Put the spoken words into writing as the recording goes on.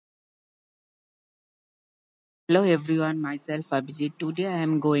Hello everyone, myself Abhijit. Today I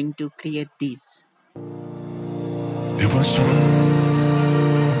am going to create this. It was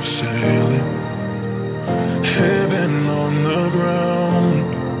smooth sailing, heaven on the ground.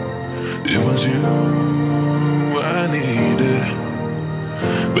 It was you I needed,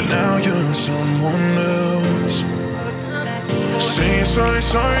 but now you're someone else. Saying sorry,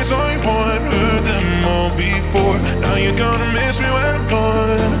 sorry, sorry, what? Heard them all before. Now you're gonna miss me when I'm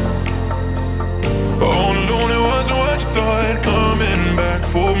gone. All alone, it wasn't what you thought. Coming back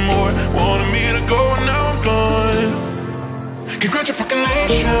for more. Wanted me to go, and now I'm gone.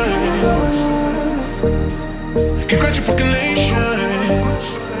 Congratulations. Congratulations.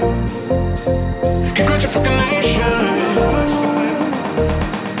 Congratulations.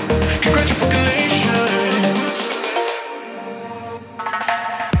 Congratulations.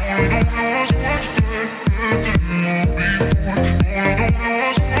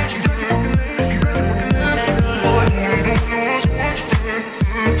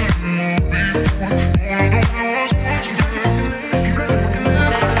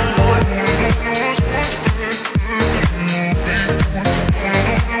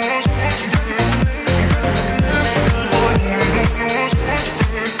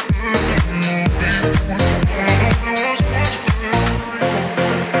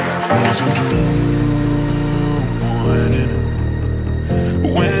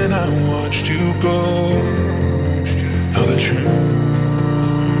 When I watched you go, how the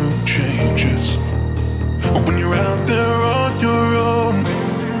truth changes when you're out there on your own.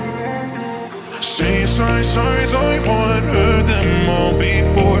 Say sorry, sorry, sorry, what? Heard them all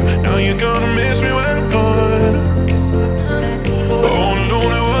before. Now you're gonna miss me when I'm gone. All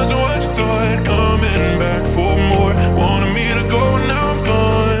alone, it wasn't what you thought. Coming back for more. Wanted me to go, and now I'm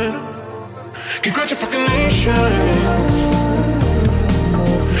gone. Congratulations.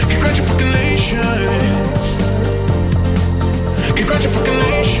 Congratulations.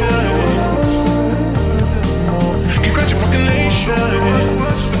 Congratulations. Congratulations.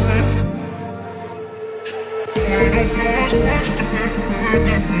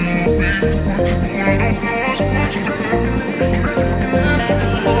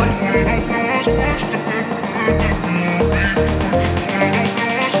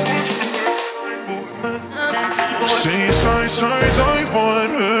 Say sorry, sorry, sorry, what?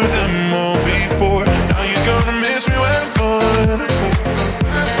 Heard them all before. Now you're gonna miss me when I'm gone.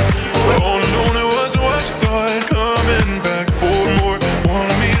 All alone, it wasn't what you thought. Coming back for more.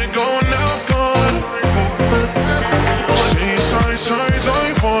 Wanted me to go, and now I'm gone. Say sorry, sorry,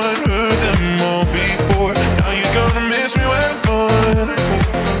 sorry, what? Heard them all before. Now you're gonna miss me when I'm gone.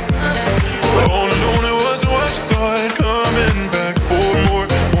 All alone, it wasn't what you thought. Coming back for more.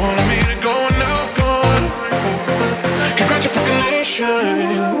 Wanted me to go, and now I'm gone.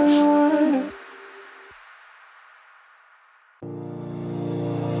 Congratulations.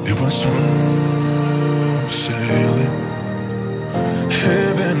 It was smooth sailing,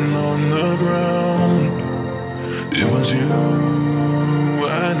 heaven on the ground. It was you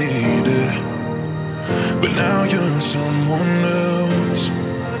I needed, but now you're someone else.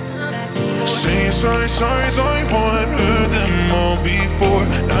 Saying sorry, sorry, sorry, what? Heard them all before.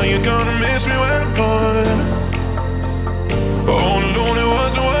 Now you're gonna miss me when I'm gone. All alone, it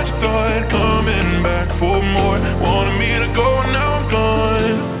wasn't what you thought. Coming back for more. Wanted me to go, and now I'm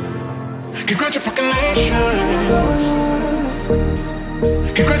gone. Congratulations.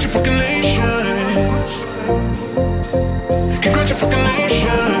 Congratulations.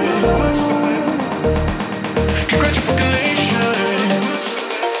 Congratulations. Congratulations.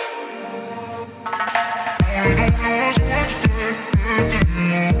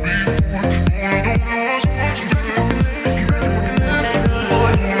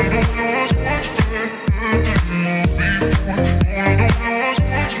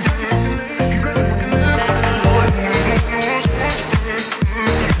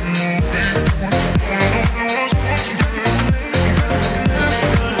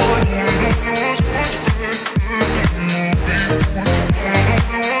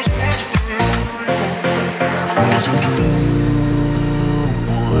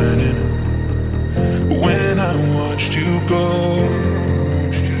 When I watched you go,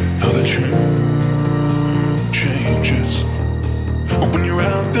 how the truth changes when you're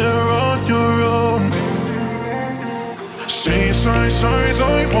out there on your own. Say sorry, sorry,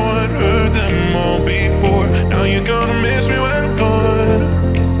 sorry, what? Heard them all before. Now you're gonna miss me when I'm gone.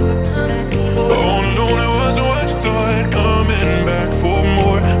 All alone, it wasn't what you thought. Coming back for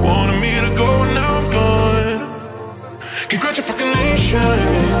more. Wanted me to go, and now I'm gone.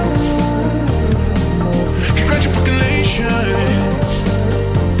 Congratulations. Congratulations.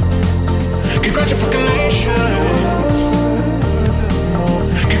 Congratulations.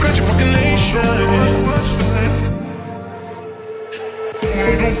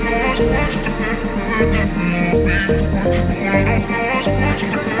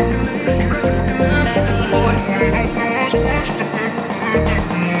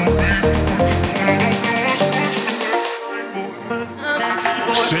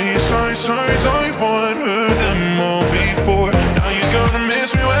 Say sorry, sorry, sorry, boy, heard them all before. Now you're gonna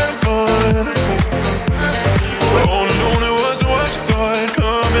miss me when I'm gone. All alone, it wasn't what you thought.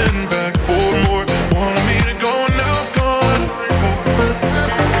 Coming back for more. Wanted me to go, now I'm gone.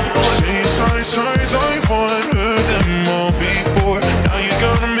 Say sorry, sorry, sorry, boy, heard them all before. Now you're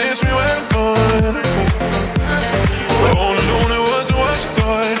gonna miss me when I'm gone. All alone, it wasn't what you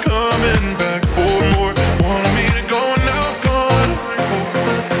thought. Coming back for more. Wanted me to go, now I'm gone.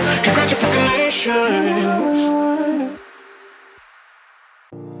 Congratulations.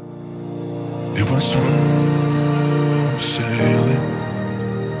 It was smooth sailing,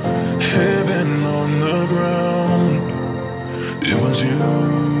 heaven on the ground. It was you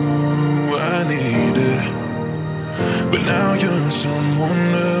I needed, but now you're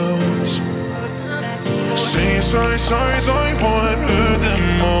someone else. Say sorry, sorry, sorry, boy, I've heard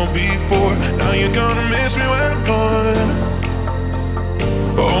them all before. Now you're gonna miss me when I'm gone.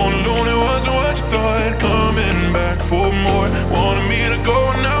 All alone, it wasn't what you thought. Coming back for more. Wanted me to go,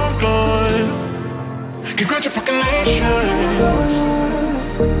 and now I'm gone. Congratulations.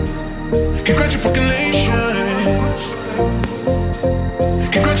 Congratulations.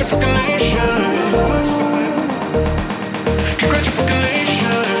 Congratulations.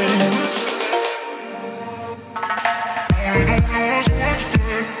 Congratulations.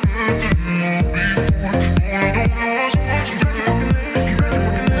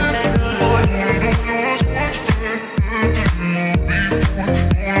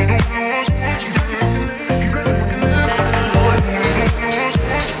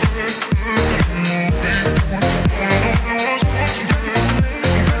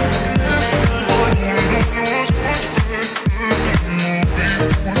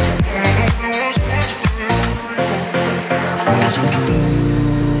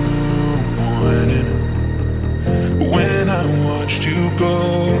 When I watched you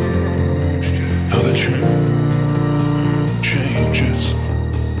go, how the truth changes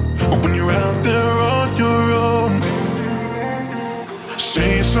when you're out there on your own.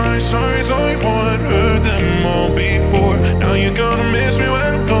 Say sorry, sorry, sorry, boy, I've heard them all before. Now you're gonna miss me when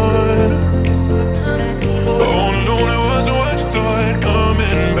I'm gone. All alone, it wasn't what you thought.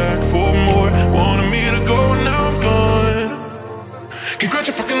 Coming back for more. Wanted me to go, now I'm gone.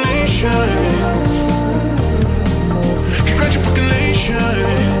 Congratulations.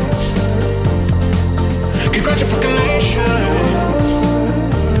 Congratulations. Congratulations.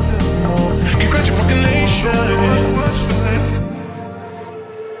 Congratulations.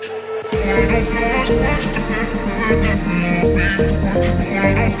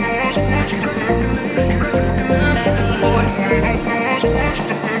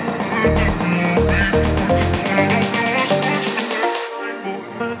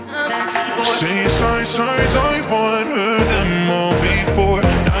 Say sorry, sorry, sorry, boy, I've heard them all before.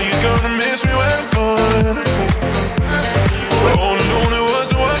 Now you're gonna miss me when I'm gone. All alone, it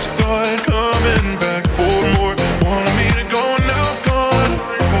wasn't what you thought. Coming back for more. Wanted me to go, and now I'm gone.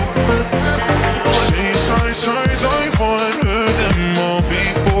 Say sorry, sorry, sorry, boy, I've heard them all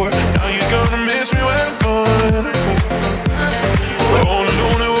before. Now you're gonna miss me when I'm gone. All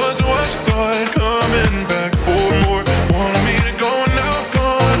alone, it wasn't what you thought. Coming back for more. Wanted me to go, and now I'm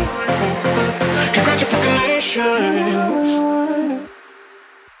gone. Congratulations.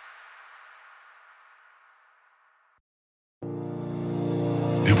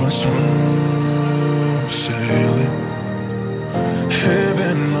 It was smooth sailing,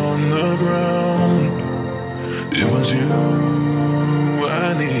 heaven on the ground. It was you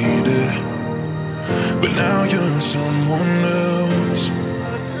I needed, but now you're someone else.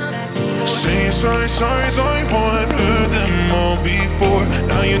 Say sorry, sorry, sorry, boy, I've heard them all before.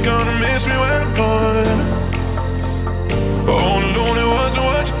 Now you're gonna miss me when I'm gone. All alone, it wasn't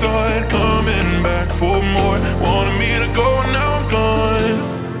what you thought. Coming back for more. Wanted me to go, and now I'm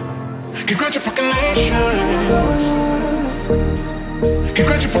gone. Congratulations.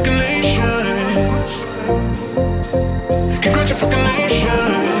 Congratulations.